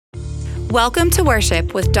Welcome to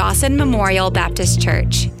worship with Dawson Memorial Baptist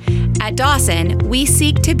Church. At Dawson, we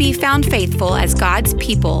seek to be found faithful as God's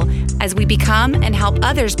people as we become and help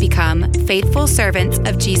others become faithful servants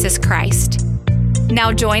of Jesus Christ.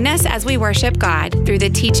 Now join us as we worship God through the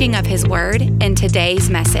teaching of His Word in today's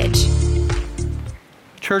message.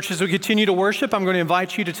 Church, as we continue to worship, I'm going to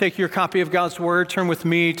invite you to take your copy of God's Word, turn with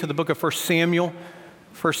me to the book of 1 Samuel.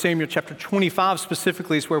 1 Samuel chapter 25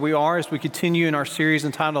 specifically is where we are as we continue in our series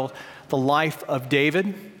entitled The Life of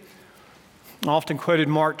David. Often quoted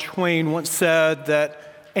Mark Twain once said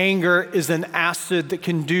that anger is an acid that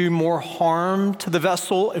can do more harm to the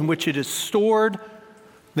vessel in which it is stored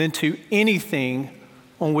than to anything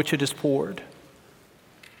on which it is poured.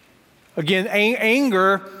 Again,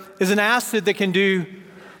 anger is an acid that can do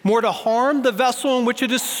more to harm the vessel in which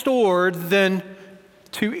it is stored than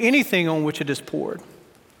to anything on which it is poured.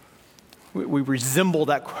 We resemble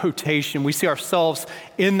that quotation. We see ourselves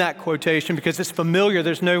in that quotation because it's familiar.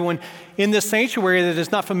 There's no one in this sanctuary that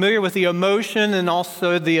is not familiar with the emotion and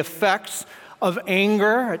also the effects of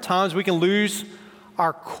anger. At times we can lose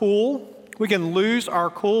our cool. We can lose our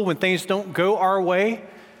cool when things don't go our way.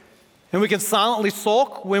 And we can silently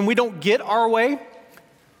sulk when we don't get our way.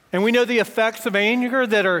 And we know the effects of anger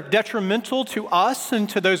that are detrimental to us and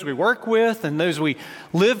to those we work with and those we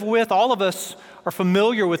live with. All of us are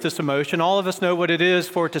familiar with this emotion. All of us know what it is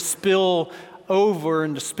for it to spill over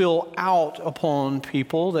and to spill out upon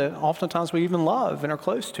people that oftentimes we even love and are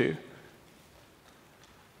close to.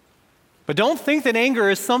 But don't think that anger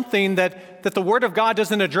is something that the Word of God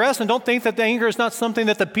doesn't address, and don't think that the anger is not something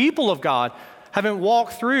that the people of God haven't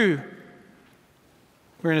walked through.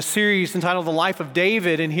 We're in a series entitled The Life of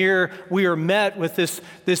David, and here we are met with this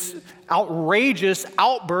outrageous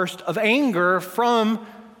outburst of anger from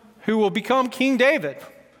who will become King David.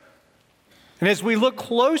 And as we look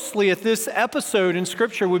closely at this episode in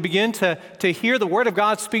Scripture, we begin to hear the Word of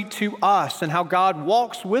God speak to us and how God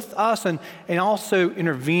walks with us and also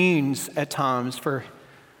intervenes at times for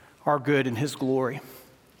our good and His glory.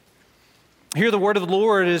 Hear the word of the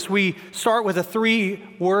Lord as we start with a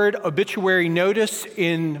 3-word obituary notice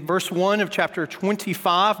in verse 1 of chapter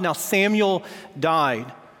 25. Now Samuel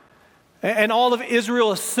died, and all of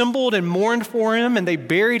Israel assembled and mourned for him, and they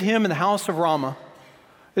buried him in the house of Ramah.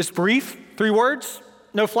 It's brief, 3 words,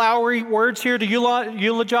 no flowery words here to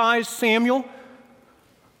eulogize Samuel.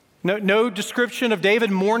 No description of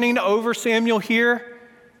David mourning over Samuel here.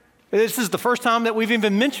 This is the first time that we've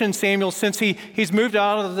even mentioned Samuel since he's moved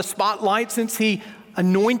out of the spotlight, since he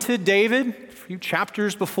anointed David a few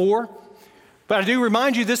chapters before. But I do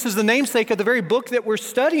remind you, this is the namesake of the very book that we're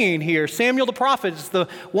studying here. Samuel the prophet is the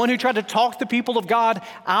one who tried to talk the people of God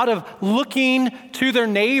out of looking to their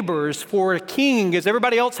neighbors for a king, as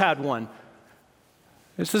everybody else had one.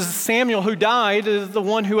 This is Samuel who died, the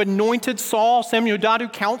one who anointed Saul. Samuel who died, who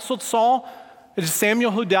counseled Saul. It is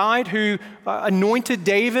Samuel who died, who anointed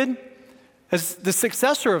David as the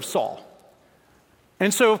successor of Saul.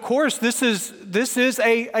 And so, of course, this is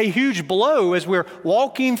a huge blow as we're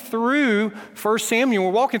walking through 1 Samuel.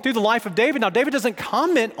 We're walking through the life of David. Now, David doesn't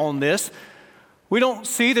comment on this. We don't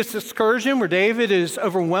see this excursion where David is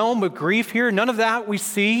overwhelmed with grief here. None of that we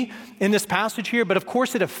see in this passage here. But, of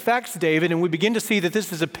course, it affects David, and we begin to see that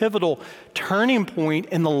this is a pivotal turning point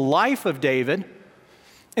in the life of David.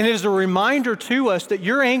 And it is a reminder to us that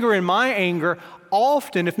your anger and my anger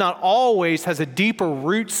often, if not always, has a deeper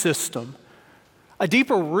root system. A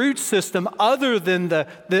deeper root system other than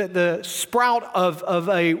the sprout of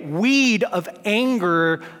a weed of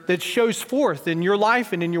anger that shows forth in your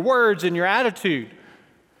life and in your words and your attitude.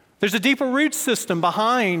 There's a deeper root system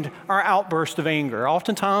behind our outburst of anger.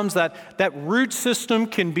 Oftentimes that root system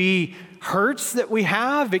can be hurts that we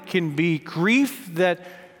have. It can be grief that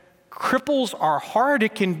cripples our heart.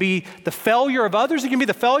 It can be the failure of others. It can be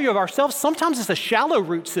the failure of ourselves. Sometimes it's a shallow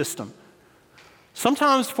root system.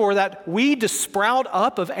 Sometimes for that weed to sprout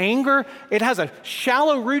up of anger, it has a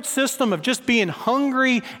shallow root system of just being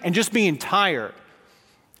hungry and just being tired.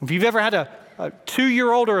 If you've ever had a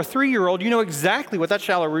 2-year-old or a 3-year-old, you know exactly what that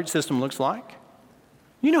shallow root system looks like.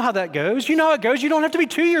 You know how that goes. You know how it goes. You don't have to be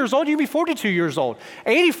 2 years old. You can be 42 years old,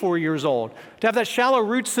 84 years old, to have that shallow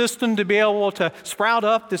root system to be able to sprout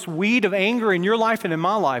up this weed of anger in your life and in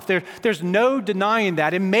my life. There's no denying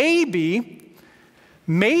that. And maybe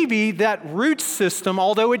that root system,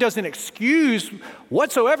 although it doesn't excuse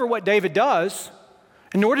whatsoever what David does,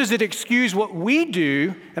 and nor does it excuse what we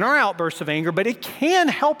do in our outbursts of anger, but it can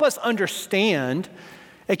help us understand.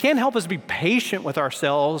 It can help us be patient with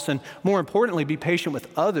ourselves and, more importantly, be patient with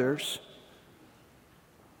others.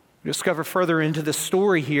 We discover further into this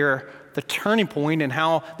story here the turning point and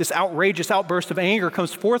how this outrageous outburst of anger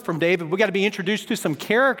comes forth from David. We got to be introduced to some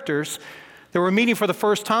characters that were meeting for the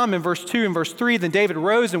first time in verse 2 and verse 3. Then David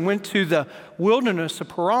rose and went to the wilderness of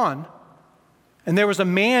Paran. And there was a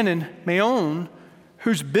man in Maon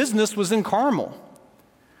whose business was in Carmel.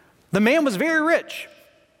 The man was very rich.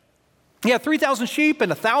 He had 3,000 sheep and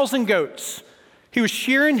 1,000 goats. He was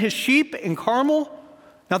shearing his sheep in Carmel.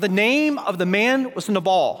 Now the name of the man was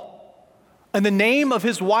Nabal, and the name of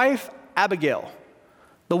his wife, Abigail.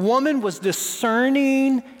 The woman was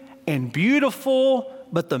discerning and beautiful,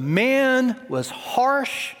 but the man was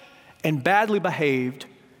harsh and badly behaved.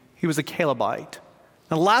 He was a Calebite.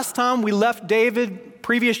 Now, last time we left David,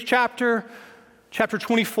 previous chapter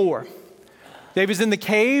 24. David's in the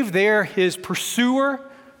cave there, his pursuer.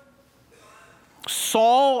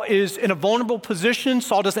 Saul is in a vulnerable position.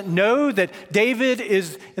 Saul doesn't know that David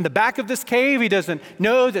is in the back of this cave. He doesn't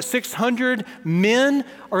know that 600 men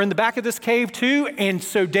are in the back of this cave too. And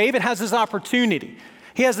so David has his opportunity.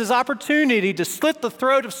 He has this opportunity to slit the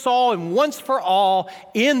throat of Saul and once for all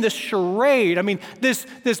in this charade. I mean, this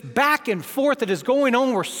back and forth that is going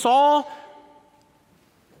on where Saul,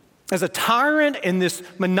 as a tyrant in this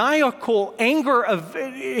maniacal anger of,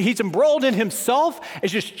 he's embroiled in himself,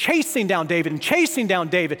 is just chasing down David and chasing down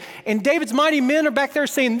David. And David's mighty men are back there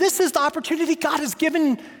saying, this is the opportunity God has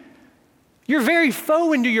given your very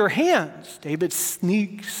foe into your hands. David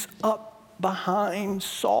sneaks up behind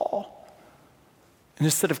Saul. And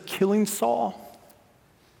instead of killing Saul,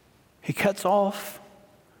 he cuts off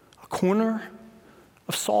a corner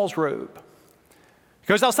of Saul's robe. He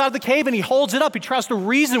goes outside of the cave and he holds it up. He tries to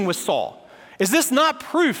reason with Saul. Is this not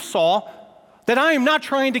proof, Saul, that I am not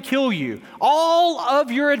trying to kill you? All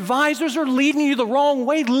of your advisors are leading you the wrong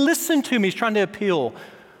way. Listen to me. He's trying to appeal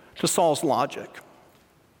to Saul's logic.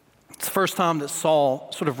 It's the first time that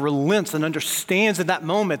Saul sort of relents and understands in that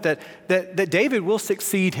moment that David will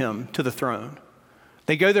succeed him to the throne.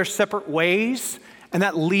 They go their separate ways. And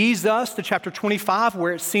that leads us to chapter 25,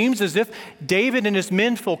 where it seems as if David and his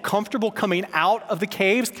men feel comfortable coming out of the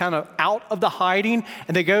caves, kind of out of the hiding,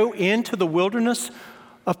 and they go into the wilderness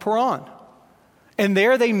of Paran. And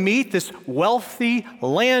there they meet this wealthy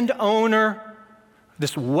landowner,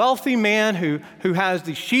 this wealthy man who has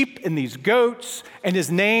these sheep and these goats, and his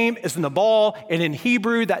name is Nabal, and in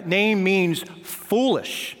Hebrew that name means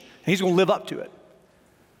foolish. And he's going to live up to it.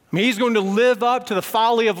 I mean, he's going to live up to the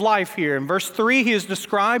folly of life here. In verse 3, he is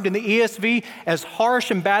described in the ESV as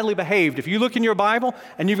harsh and badly behaved. If you look in your Bible,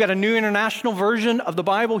 and you've got a New International Version of the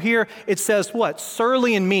Bible here, it says what?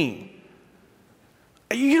 Surly and mean.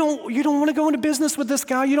 You don't want to go into business with this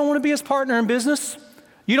guy. You don't want to be his partner in business.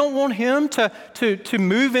 You don't want him to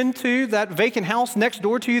move into that vacant house next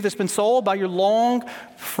door to you that's been sold by your long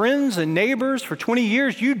friends and neighbors for 20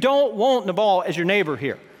 years. You don't want Nabal as your neighbor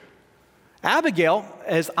here. Abigail,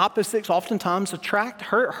 as opposites oftentimes attract,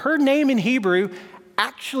 her name in Hebrew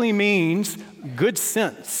actually means good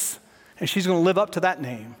sense, and she's going to live up to that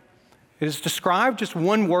name. It is described just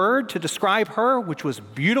one word to describe her, which was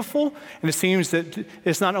beautiful, and it seems that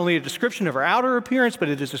it's not only a description of her outer appearance, but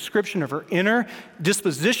it is a description of her inner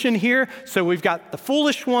disposition here. So we've got the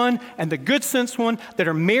foolish one and the good sense one that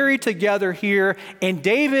are married together here, and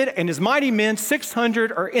David and his mighty men,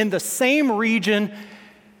 600, are in the same region.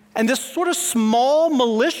 And this sort of small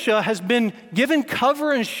militia has been given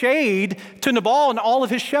cover and shade to Nabal and all of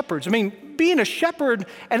his shepherds. I mean, being a shepherd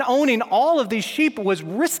and owning all of these sheep was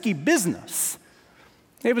risky business.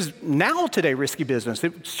 It was now today risky business.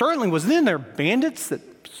 It certainly was then. There are bandits that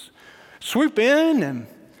swoop in and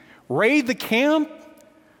raid the camp,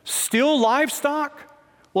 steal livestock.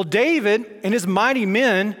 Well, David and his mighty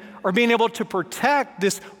men are being able to protect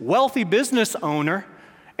this wealthy business owner,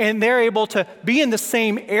 and they're able to be in the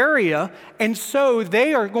same area, and so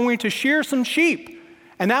they are going to shear some sheep.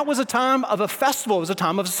 And that was a time of a festival. It was a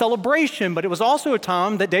time of celebration, but it was also a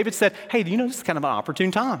time that David said, hey, this is kind of an opportune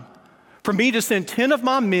time for me to send 10 of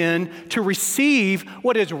my men to receive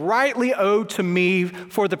what is rightly owed to me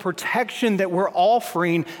for the protection that we're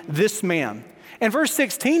offering this man. And verse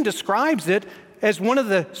 16 describes it as one of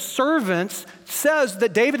the servants says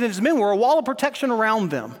that David and his men were a wall of protection around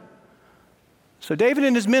them. So David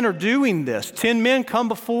and his men are doing this. 10 men come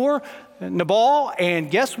before Nabal, and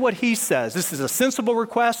guess what he says? This is a sensible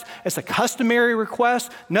request. It's a customary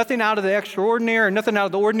request. Nothing out of the extraordinary, nothing out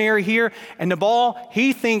of the ordinary here. And Nabal,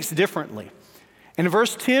 he thinks differently. And in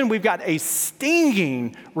verse 10, we've got a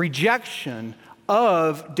stinging rejection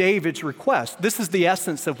of David's request. This is the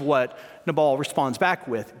essence of what Nabal responds back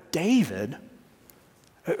with. David?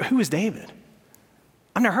 Who is David?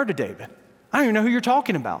 I've never heard of David. I don't even know who you're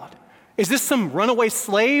talking about. Is this some runaway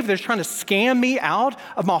slave that's trying to scam me out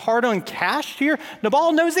of my hard-earned cash here?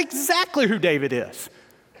 Nabal knows exactly who David is.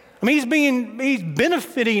 I mean, he's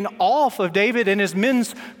benefiting off of David and his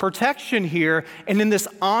men's protection here. And in this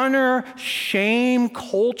honor, shame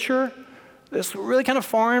culture, that's really kind of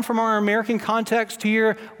foreign from our American context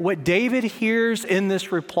here, what David hears in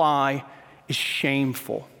this reply is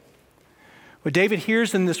shameful. What David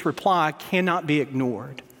hears in this reply cannot be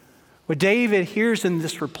ignored. What David hears in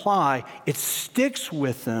this reply, it sticks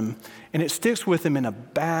with him, and it sticks with him in a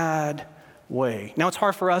bad way. Now, it's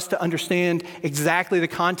hard for us to understand exactly the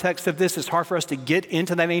context of this. It's hard for us to get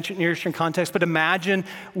into that ancient Near Eastern context, but imagine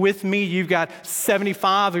with me, you've got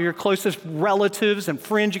 75 of your closest relatives and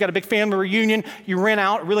friends. You got a big family reunion. You rent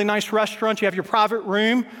out a really nice restaurant. You have your private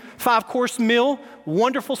room, 5-course meal,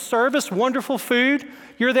 wonderful service, wonderful food.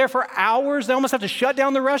 You're there for hours. They almost have to shut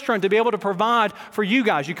down the restaurant to be able to provide for you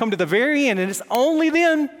guys. You come to the very end, and it's only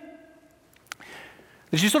then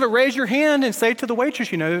that you sort of raise your hand and say to the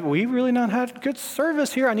waitress, we really not had good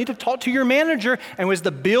service here. I need to talk to your manager. And as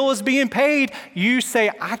the bill is being paid, you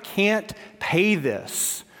say, I can't pay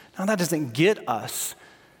this. Now, that doesn't get us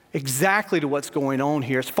exactly to what's going on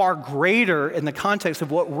here. It's far greater in the context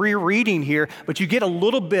of what we're reading here, but you get a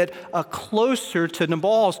little bit closer to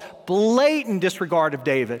Nabal's blatant disregard of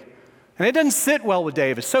David. And it doesn't sit well with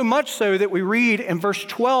David, so much so that we read in verse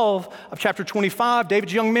 12 of chapter 25,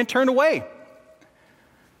 David's young men turned away.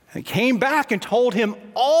 And came back and told him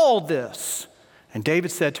all this. And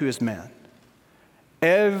David said to his men,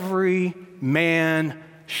 every man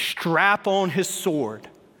strap on his sword.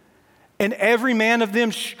 And every man of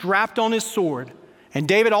them strapped on his sword. And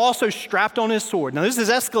David also strapped on his sword. Now this is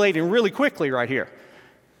escalating really quickly right here.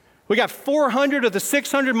 We got 400 of the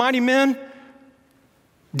 600 mighty men.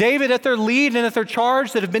 David at their lead and at their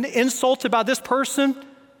charge that have been insulted by this person.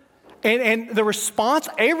 And the response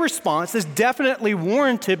is definitely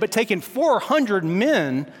warranted, but taking 400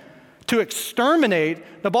 men to exterminate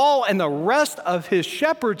Nabal and the rest of his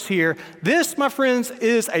shepherds here, this, my friends,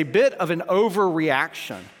 is a bit of an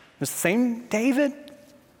overreaction. The same David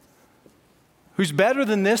who's better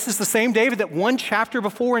than this is the same David that one chapter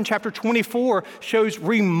before in chapter 24 shows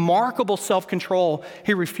remarkable self-control.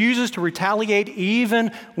 He refuses to retaliate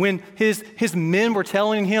even when his men were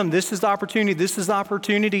telling him, this is the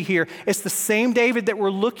opportunity here. It's the same David that we're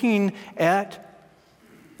looking at.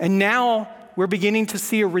 And now we're beginning to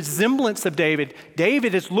see a resemblance of David.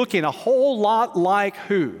 David is looking a whole lot like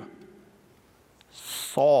who?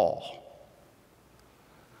 Saul.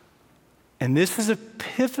 And this is a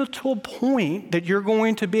pivotal point that you're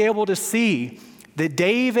going to be able to see that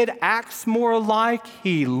David acts more like,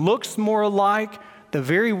 he looks more like the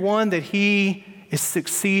very one that he is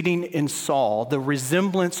succeeding in Saul. The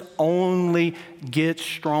resemblance only gets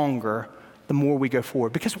stronger the more we go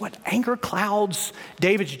forward. Because what? Anger clouds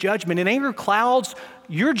David's judgment, and anger clouds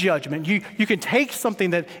your judgment. You can take something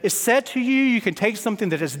that is said to you, you can take something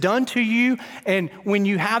that is done to you, and when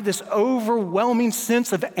you have this overwhelming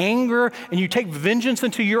sense of anger and you take vengeance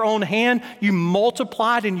into your own hand, you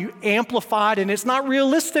multiply it and you amplify it, and it's not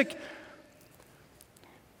realistic.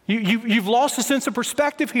 You've lost a sense of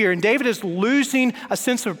perspective here, and David is losing a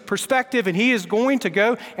sense of perspective, and he is going to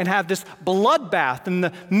go and have this bloodbath in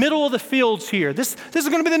the middle of the fields here. This is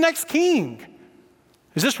going to be the next king.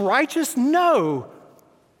 Is this righteous? No.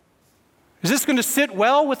 Is this going to sit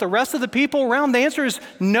well with the rest of the people around? The answer is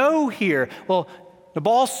no here. Well,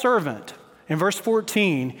 Nabal's servant, in verse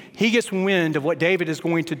 14, he gets wind of what David is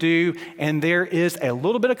going to do, and there is a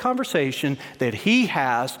little bit of conversation that he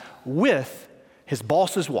has with his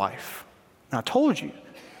boss's wife. Now, I told you,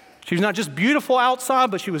 she was not just beautiful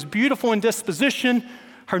outside, but she was beautiful in disposition.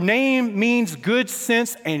 Her name means good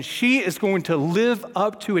sense, and she is going to live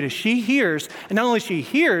up to it as she hears. And not only she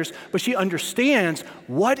hears, but she understands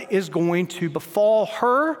what is going to befall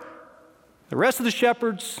her, the rest of the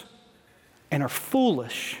shepherds, and her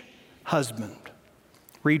foolish husband.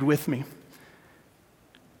 Read with me.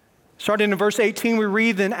 Starting in verse 18, we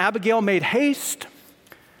read, Then Abigail made haste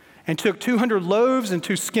and took 200 loaves and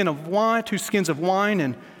 2 skins of wine,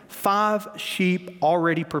 and 5 sheep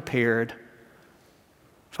already prepared.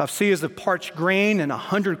 5 seahs of parched grain and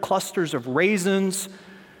 100 clusters of raisins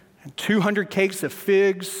and 200 cakes of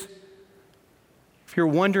figs. If you're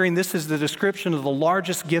wondering, this is the description of the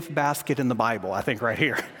largest gift basket in the Bible, I think, right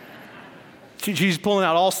here. She's pulling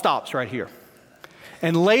out all stops right here.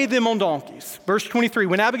 And laid them on donkeys. Verse 23,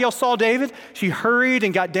 when Abigail saw David, she hurried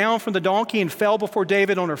and got down from the donkey and fell before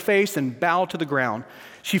David on her face and bowed to the ground.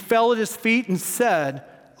 She fell at his feet and said,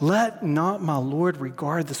 Let not my Lord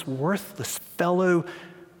regard this worthless fellow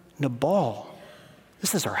Nabal.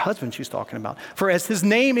 This is her husband she's talking about. For as his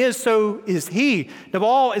name is, so is he.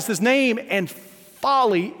 Nabal is his name, and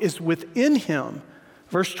folly is within him.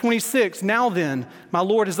 Verse 26, now then, my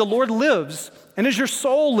Lord, as the Lord lives, and as your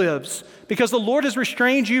soul lives, because the Lord has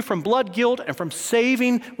restrained you from blood guilt and from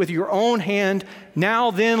saving with your own hand,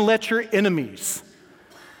 now then let your enemies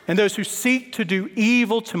and those who seek to do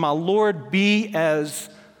evil to my Lord be as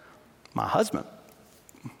my husband,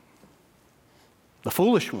 the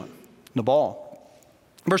foolish one, Nabal.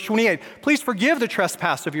 Verse 28, please forgive the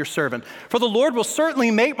trespass of your servant, for the Lord will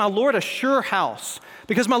certainly make my Lord a sure house,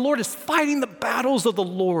 because my Lord is fighting the battles of the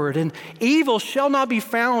Lord, and evil shall not be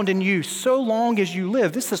found in you so long as you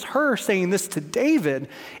live. This is her saying this to David.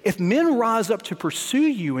 If men rise up to pursue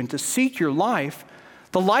you and to seek your life,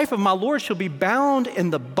 the life of my Lord shall be bound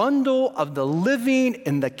in the bundle of the living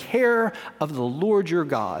in the care of the Lord your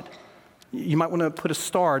God. You might want to put a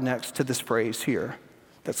star next to this phrase here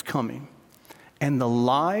that's coming. And the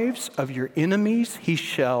lives of your enemies he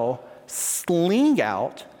shall sling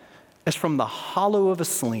out as from the hollow of a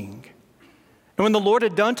sling. And when the Lord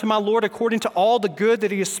had done to my Lord according to all the good that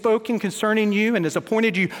he has spoken concerning you and has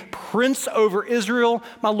appointed you prince over Israel,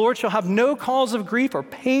 my Lord shall have no cause of grief or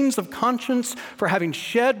pains of conscience for having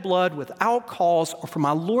shed blood without cause, or for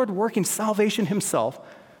my Lord working salvation himself.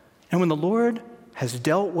 And when the Lord has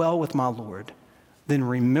dealt well with my Lord, then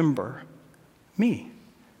remember me.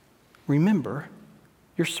 Remember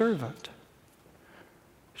your servant.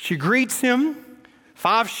 She greets him,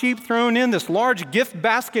 5 sheep thrown in, this large gift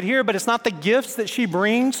basket here, but it's not the gifts that she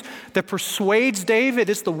brings that persuades David.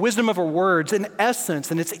 It's the wisdom of her words in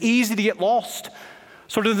essence, and it's easy to get lost.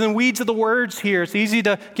 Sort of in the weeds of the words here. It's easy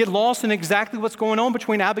to get lost in exactly what's going on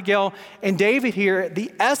between Abigail and David here.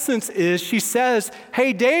 The essence is she says,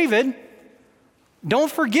 hey, David,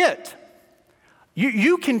 don't forget.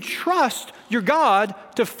 You can trust your God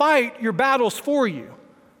to fight your battles for you.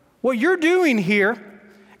 What you're doing here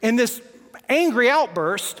in this angry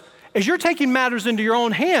outburst is you're taking matters into your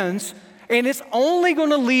own hands, and it's only going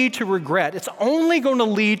to lead to regret. It's only going to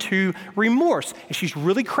lead to remorse. And she's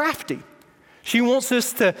really crafty. She wants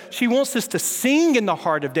us to sing in the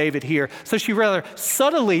heart of David here. So she rather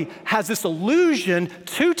subtly has this allusion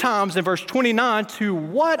 2 times in verse 29 to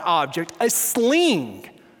what object? A sling.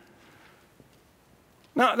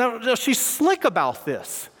 Now, she's slick about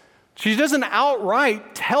this. She doesn't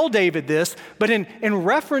outright tell David this, but in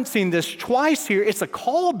referencing this twice here, it's a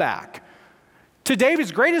callback to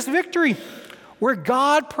David's greatest victory, where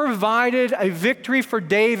God provided a victory for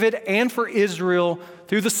David and for Israel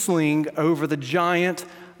through the sling over the giant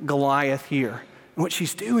Goliath here. And what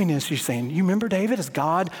she's doing is she's saying, you remember David, as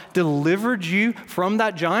God delivered you from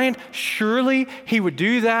that giant? Surely he would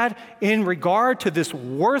do that in regard to this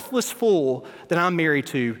worthless fool that I'm married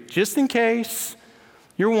to. Just in case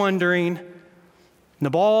you're wondering,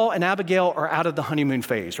 Nabal and Abigail are out of the honeymoon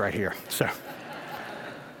phase right here. So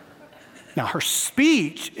now her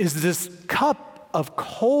speech is this cup of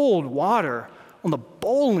cold water on the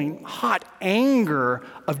boiling hot anger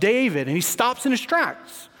of David, and he stops in his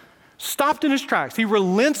tracks. Stopped in his tracks. He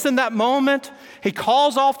relents in that moment. He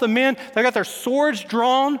calls off the men. They got their swords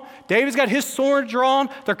drawn. David's got his sword drawn.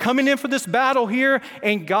 They're coming in for this battle here,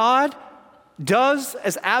 and God does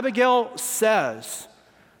as Abigail says.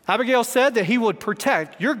 Abigail said that he would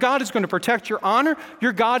protect. Your God is going to protect your honor.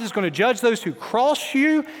 Your God is going to judge those who cross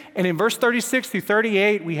you. And in verse 36 through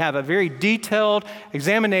 38, we have a very detailed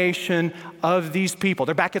examination of these people.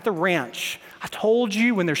 They're back at the ranch. I told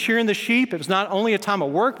you when they're shearing the sheep, it was not only a time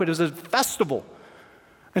of work, but it was a festival.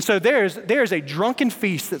 And so there's a drunken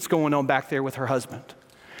feast that's going on back there with her husband.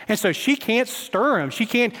 And so she can't stir him. She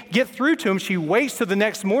can't get through to him. She waits till the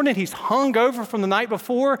next morning. He's hung over from the night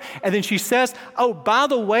before. And then she says, oh, by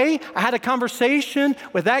the way, I had a conversation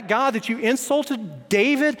with that God that you insulted,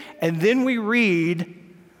 David. And then we read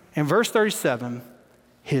in verse 37,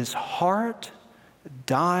 his heart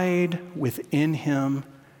died within him,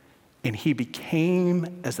 and he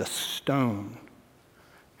became as a stone.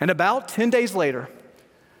 And about 10 days later,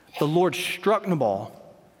 the Lord struck Nabal,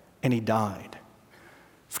 and he died.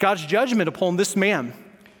 It's God's judgment upon this man.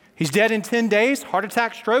 He's dead in 10 days, heart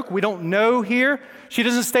attack, stroke. We don't know here. She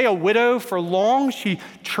doesn't stay a widow for long. She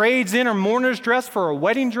trades in her mourner's dress for a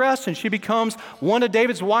wedding dress, and she becomes one of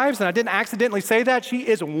David's wives. And I didn't accidentally say that. She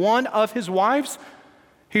is one of his wives.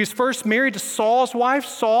 He was first married to Saul's wife.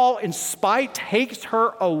 Saul, in spite, takes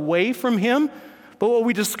her away from him. But what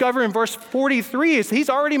we discover in verse 43 is he's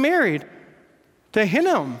already married to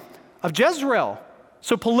Hinnom of Jezreel.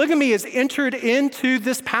 So polygamy has entered into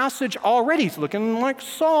this passage already. He's looking like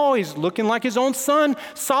Saul. He's looking like his own son,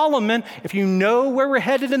 Solomon. If you know where we're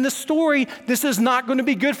headed in this story, this is not going to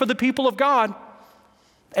be good for the people of God.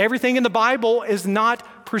 Everything in the Bible is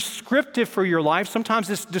not prescriptive for your life. Sometimes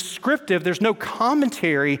it's descriptive. There's no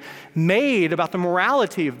commentary made about the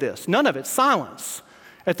morality of this. None of it. Silence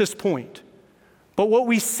at this point. But what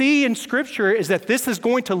we see in Scripture is that this is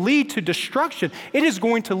going to lead to destruction. It is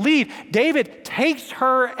going to lead. David takes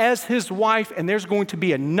her as his wife, and there's going to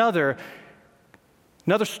be another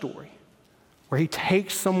story where he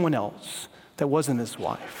takes someone else that wasn't his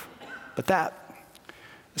wife. But that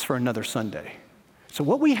is for another Sunday. So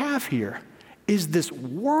what we have here is this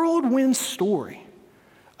whirlwind story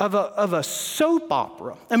of a soap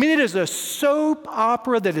opera. I mean, it is a soap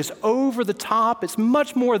opera that is over the top. It's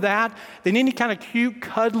much more that than any kind of cute,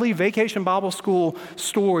 cuddly Vacation Bible School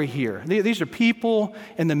story here. These are people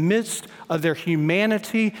in the midst of their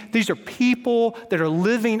humanity. These are people that are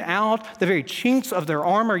living out the very chinks of their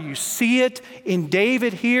armor. You see it in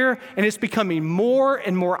David here, and it's becoming more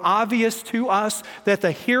and more obvious to us that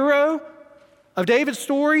the hero of David's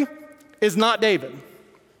story is not David.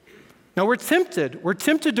 Now we're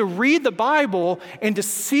tempted to read the Bible and to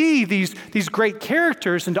see these great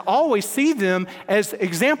characters and to always see them as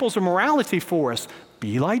examples of morality for us.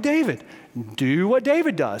 Be like David. Do what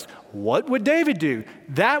David does. What would David do?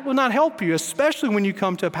 That will not help you, especially when you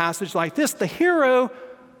come to a passage like this. The hero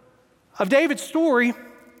of David's story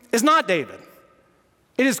is not David.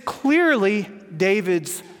 It is clearly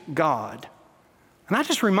David's God. And I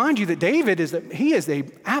just remind you that David is a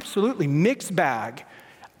absolutely mixed bag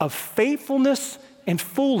of faithfulness and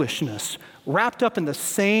foolishness wrapped up in the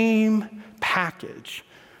same package.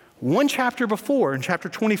 One chapter before, in chapter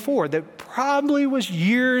 24, that probably was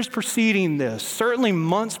years preceding this, certainly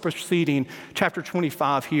months preceding chapter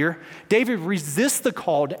 25 here, David resists the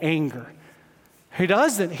call to anger. He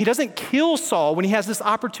doesn't kill Saul when he has this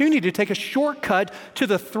opportunity to take a shortcut to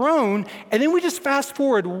the throne, and then we just fast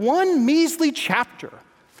forward one measly chapter.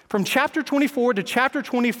 From chapter 24 to chapter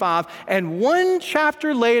 25, and one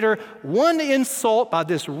chapter later, one insult by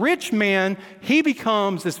this rich man, he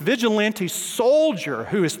becomes this vigilante soldier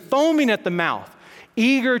who is foaming at the mouth,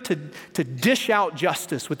 eager to dish out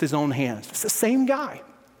justice with his own hands. It's the same guy.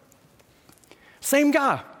 Same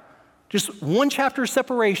guy. Just one chapter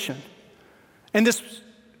separation. And this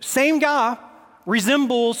same guy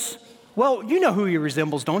resembles, well, you know who he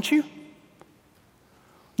resembles, don't you?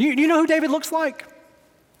 You know who David looks like?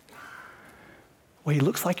 Well, he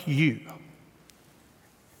looks like you.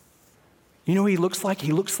 You know what he looks like?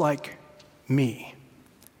 He looks like me.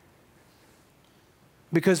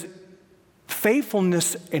 Because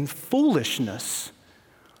faithfulness and foolishness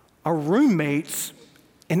are roommates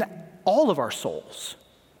in all of our souls.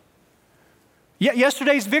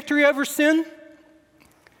 Yesterday's victory over sin,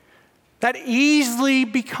 that easily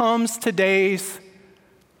becomes today's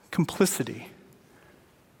complicity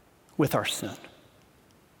with our sin.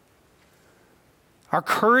 Our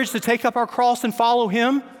courage to take up our cross and follow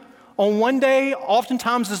him on one day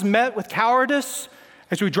oftentimes is met with cowardice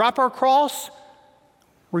as we drop our cross,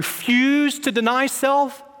 refuse to deny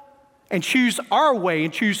self, and choose our way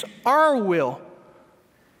and choose our will.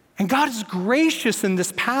 And God is gracious in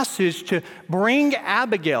this passage to bring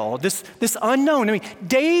Abigail, this unknown. I mean,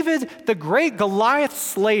 David, the great Goliath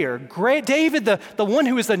slayer, David, the one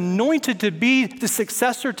who is anointed to be the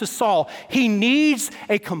successor to Saul, he needs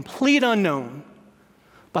a complete unknown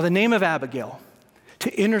by the name of Abigail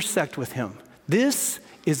to intersect with him. This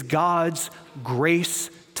is God's grace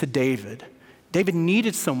to David. David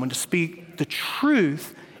needed someone to speak the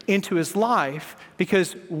truth into his life,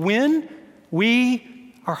 because when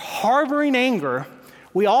we are harboring anger,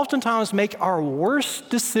 we oftentimes make our worst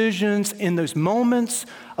decisions in those moments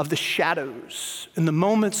of the shadows, in the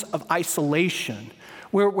moments of isolation,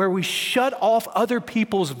 where we shut off other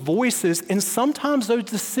people's voices, and sometimes those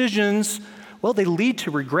decisions, well, they lead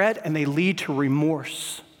to regret and they lead to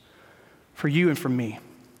remorse for you and for me.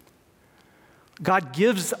 God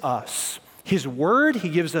gives us his word, he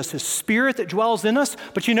gives us his spirit that dwells in us,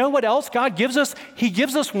 but you know what else God gives us? He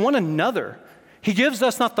gives us one another. He gives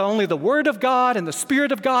us not only the word of God and the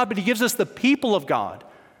spirit of God, but he gives us the people of God.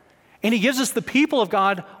 And he gives us the people of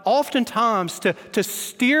God oftentimes to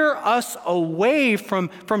steer us away from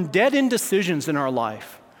dead-end decisions in our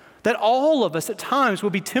life that all of us at times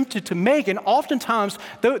will be tempted to make. And oftentimes,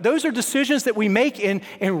 those are decisions that we make in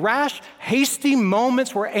rash, hasty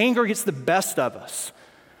moments where anger gets the best of us.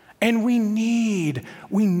 And we need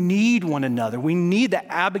one another. We need the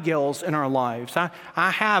Abigails in our lives. I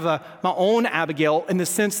have my own Abigail in the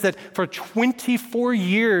sense that for 24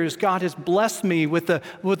 years, God has blessed me with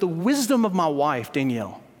the wisdom of my wife,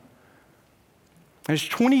 Danielle. There's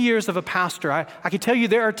 20 years of a pastor. I can tell you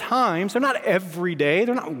there are times, they're not every day,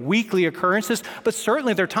 they're not weekly occurrences, but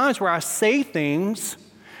certainly there are times where I say things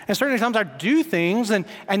And certainly times I do things and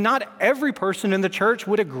not every person in the church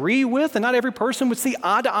would agree with, and not every person would see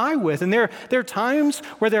eye to eye with. And there are times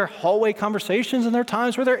where there are hallway conversations, and there are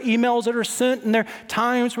times where there are emails that are sent, and there are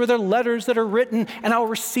times where there are letters that are written, and I'll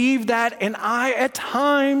receive that, and I at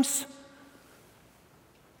times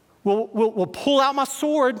will pull out my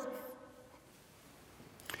sword.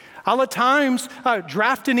 I'll at times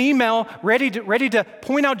draft an email ready to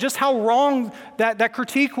point out just how wrong that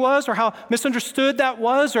critique was, or how misunderstood that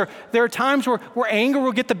was. Or there are times where anger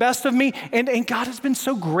will get the best of me, and God has been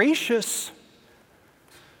so gracious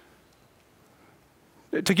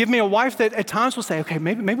to give me a wife that at times will say, okay,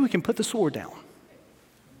 maybe we can put the sword down.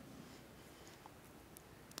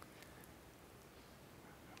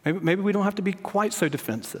 Maybe we don't have to be quite so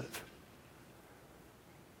defensive.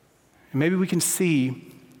 And maybe we can see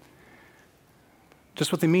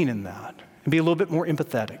just what they mean in that, and be a little bit more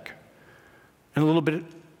empathetic and a little bit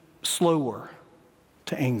slower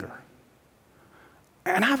to anger.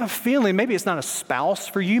 And I have a feeling maybe it's not a spouse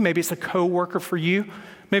for you, maybe it's a coworker for you,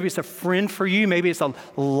 maybe it's a friend for you, maybe it's a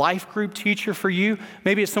life group teacher for you,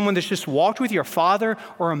 maybe it's someone that's just walked with you, a father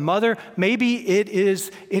or a mother, maybe it is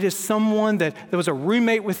someone that was a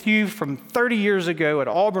roommate with you from 30 years ago at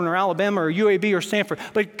Auburn or Alabama or UAB or Stanford.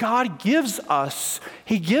 But God gives us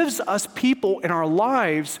people in our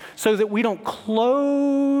lives so that we don't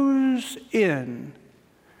close in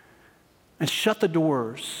and shut the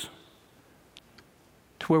doors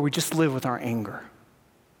to where we just live with our anger.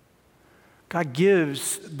 God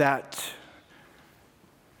gives that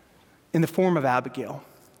in the form of Abigail.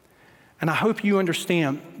 And I hope you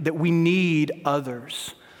understand that we need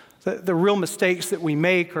others. The real mistakes that we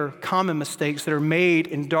make are common mistakes that are made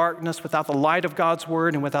in darkness without the light of God's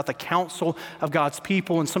word and without the counsel of God's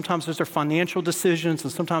people. And sometimes those are financial decisions,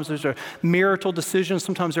 and sometimes those are marital decisions,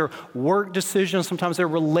 sometimes they're work decisions, sometimes they're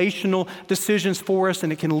relational decisions for us,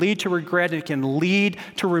 and it can lead to regret, and it can lead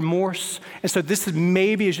to remorse. And so this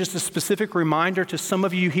is just a specific reminder to some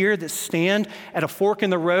of you here that stand at a fork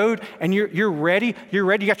in the road, and you're ready, you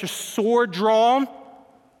got your sword drawn.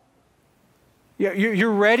 You're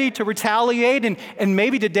ready to retaliate, and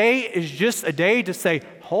maybe today is just a day to say,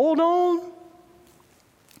 hold on.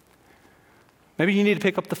 Maybe you need to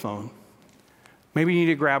pick up the phone. Maybe you need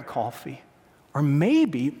to grab coffee. Or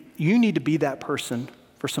maybe you need to be that person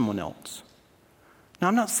for someone else. Now,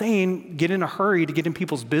 I'm not saying get in a hurry to get in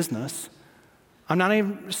people's business. I'm not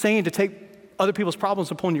even saying to take other people's problems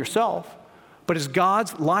upon yourself. But as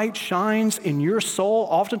God's light shines in your soul,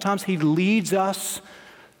 oftentimes He leads us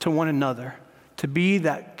to one another, to be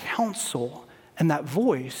that counsel and that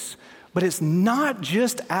voice. But it's not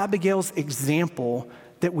just Abigail's example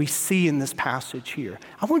that we see in this passage here.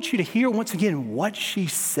 I want you to hear once again what she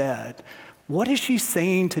said. What is she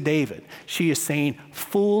saying to David? She is saying,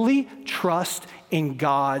 fully trust in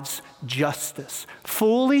God's justice.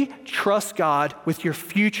 Fully trust God with your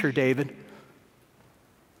future, David.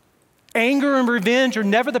 Anger and revenge are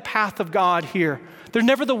never the path of God here. They're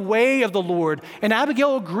never the way of the Lord. And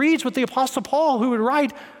Abigail agrees with the Apostle Paul, who would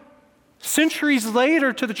write centuries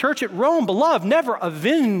later to the church at Rome, beloved, never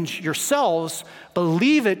avenge yourselves, but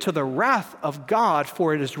leave it to the wrath of God,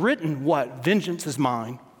 for it is written, what? Vengeance is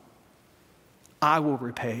mine. I will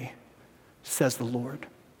repay, says the Lord.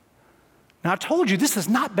 Now I told you this is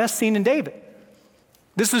not best seen in David.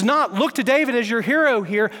 This is not look to David as your hero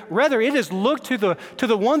here. Rather, it is look to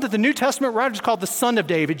the one that the New Testament writers called the Son of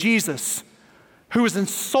David, Jesus, who was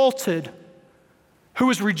insulted, who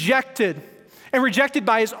was rejected, and rejected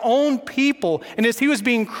by his own people. And as he was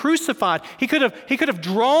being crucified, he could have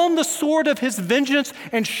drawn the sword of his vengeance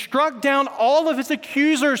and struck down all of his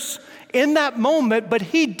accusers in that moment, but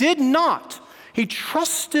he did not. He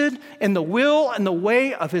trusted in the will and the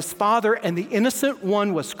way of his Father, and the innocent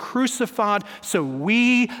one was crucified so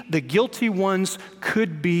we, the guilty ones,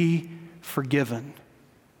 could be forgiven.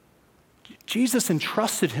 Jesus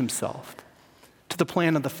entrusted himself to the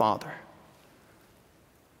plan of the Father.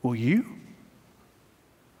 Will you?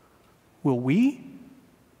 Will we?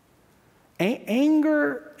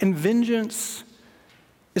 Anger and vengeance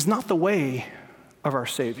is not the way of our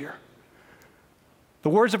Savior. The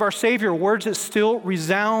words of our Savior are words that still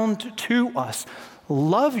resound to us.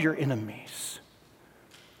 Love your enemies.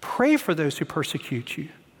 Pray for those who persecute you.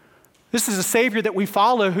 This is a Savior that we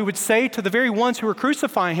follow who would say to the very ones who are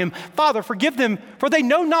crucifying him, Father, forgive them, for they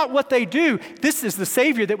know not what they do. This is the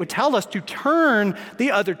Savior that would tell us to turn the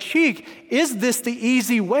other cheek. Is this the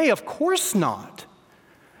easy way? Of course not.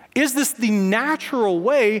 Is this the natural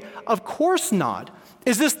way? Of course not.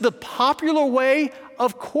 Is this the popular way?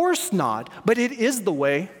 Of course not. But it is the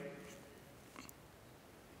way.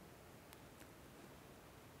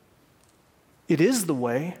 It is the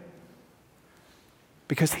way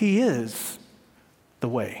because He is the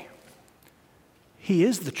way. He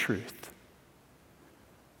is the truth.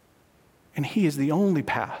 And He is the only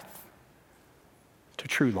path to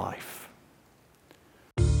true life.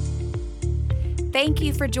 Thank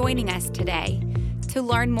you for joining us today. To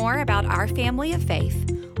learn more about our family of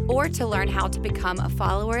faith or to learn how to become a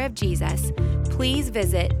follower of Jesus, please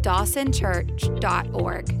visit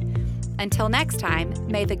dawsonchurch.org. Until next time,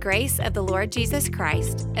 may the grace of the Lord Jesus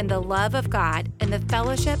Christ and the love of God and the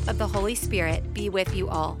fellowship of the Holy Spirit be with you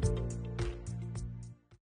all.